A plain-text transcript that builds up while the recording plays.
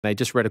I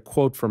just read a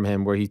quote from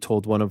him where he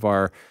told one of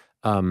our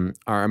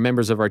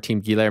members of our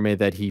team, Guilherme,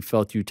 that he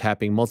felt you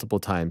tapping multiple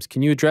times.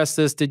 Can you address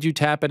this? Did you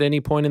tap at any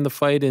point in the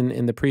fight,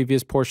 in the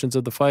previous portions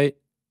of the fight?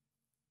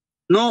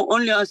 No,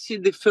 only I see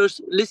the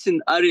first.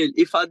 Listen, Ariel,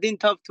 if I didn't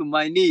tap to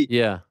my knee,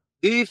 Yeah.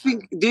 do you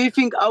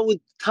think I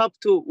would tap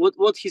to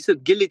what he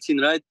said,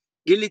 guillotine, right?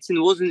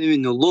 Guillotine wasn't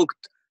even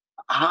locked.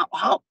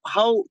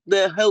 How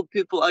the hell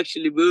people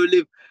actually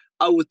believe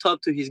I would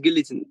tap to his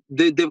guillotine?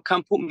 They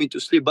can't put me to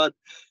sleep. But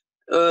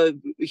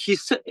he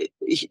said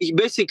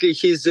basically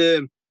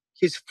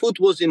his foot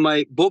was in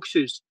my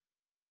boxers,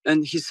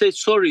 and he said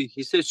sorry.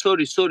 He said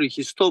sorry, sorry.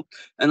 He stopped,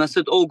 and I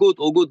said, all good,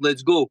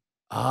 let's go.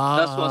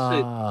 That's what I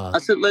said. Ah. I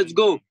said, let's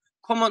go.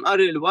 Come on,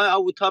 Ariel. Why I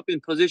would tap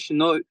in position?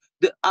 No,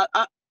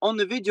 on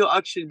the video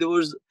actually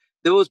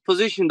there was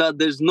position that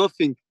there's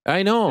nothing.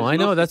 I know, There's I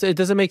know. nothing. It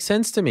doesn't make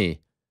sense to me.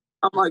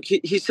 I'm like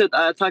he said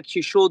I attacked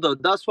his shoulder.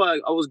 That's why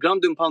I was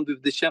ground and pound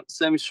with the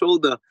same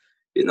shoulder.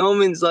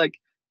 Means like,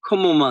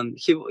 come on, man.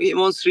 He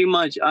wants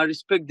rematch. I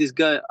respect this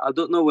guy. I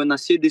don't know, when I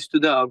see this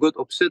today, I got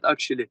upset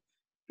actually,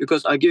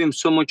 because I give him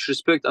so much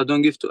respect I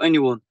don't give to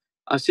anyone.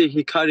 I see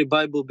he carry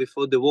Bible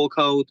before the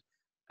walkout,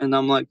 and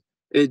I'm like,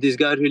 hey, this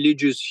guy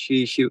religious.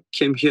 He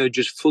came here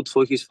just fought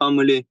for his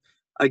family.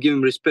 I give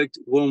him respect,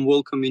 warm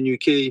welcome in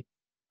UK.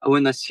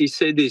 When I see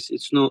say this,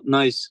 it's not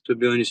nice, to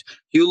be honest.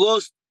 You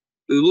lost,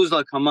 you lose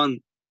like a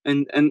man,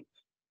 and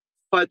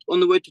fight on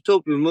the way to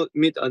top. You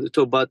meet at the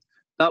top, but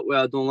that way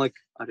I don't like.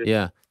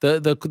 Yeah.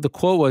 The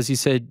quote was, he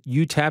said,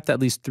 you tapped at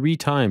least 3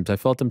 times. I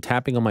felt him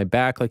tapping on my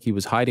back like he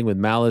was hiding with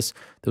malice.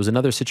 There was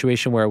another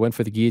situation where I went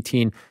for the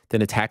guillotine,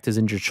 then attacked his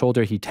injured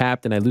shoulder. He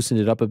tapped and I loosened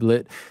it up a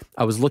bit.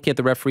 I was looking at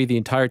the referee the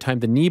entire time.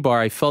 The knee bar,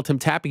 I felt him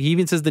tapping. He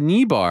even says the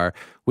knee bar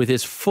with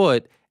his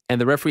foot, and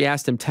the referee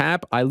asked him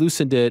tap. I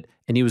loosened it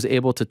and he was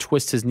able to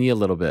twist his knee a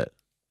little bit.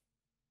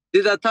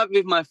 Did I tap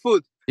with my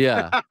foot?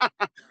 Yeah.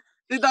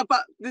 Did I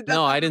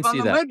No, I didn't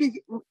see that.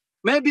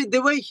 Maybe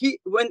the way he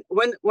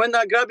when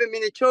I grab him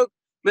in a choke,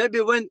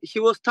 maybe when he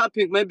was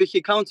tapping, maybe he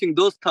counting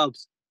those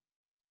taps.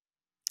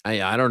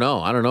 I don't know.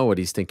 I don't know what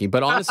he's thinking.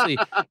 But honestly,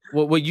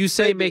 what you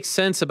say makes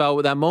sense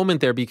about that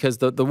moment there, because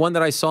the one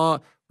that I saw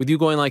with you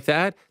going like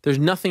that, there's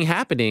nothing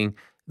happening.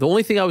 The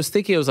only thing I was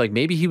thinking, I was like,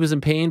 maybe he was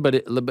in pain.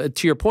 But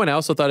to your point, I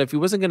also thought if he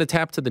wasn't going to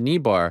tap to the knee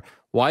bar,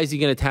 why is he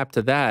going to tap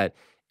to that?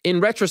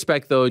 In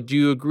retrospect, though, do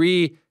you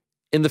agree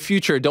in the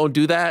future, don't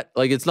do that?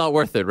 Like, it's not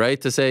worth it,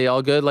 right? To say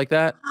all good like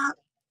that?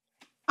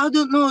 I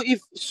don't know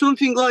if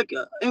something like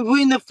if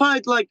we in a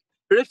fight, like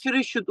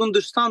referee should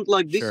understand,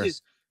 like this Sure.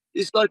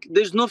 is like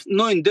there's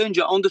no in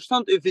danger. I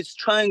understand if it's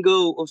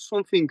triangle or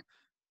something.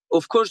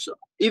 Of course,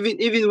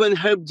 even when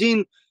Herb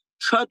Dean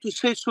tried to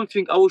say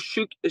something, I was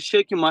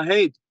shaking my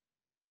head.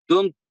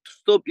 Don't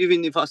stop,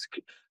 even if I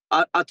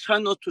try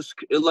not to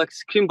like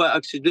scream by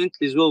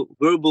accidentally as well.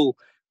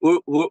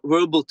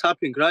 Verbal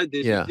tapping, right?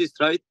 There's Yeah. this,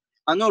 right?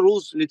 I know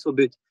rules a little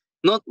bit,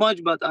 not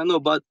much, but I know.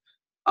 But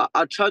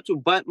I try to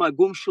bite my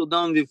gum shoe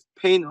down with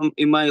pain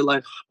in my,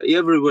 like,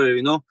 everywhere.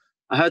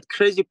 I had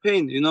crazy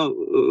pain.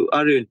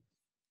 Ariel,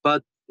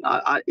 but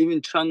I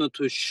even try not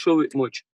to show it much.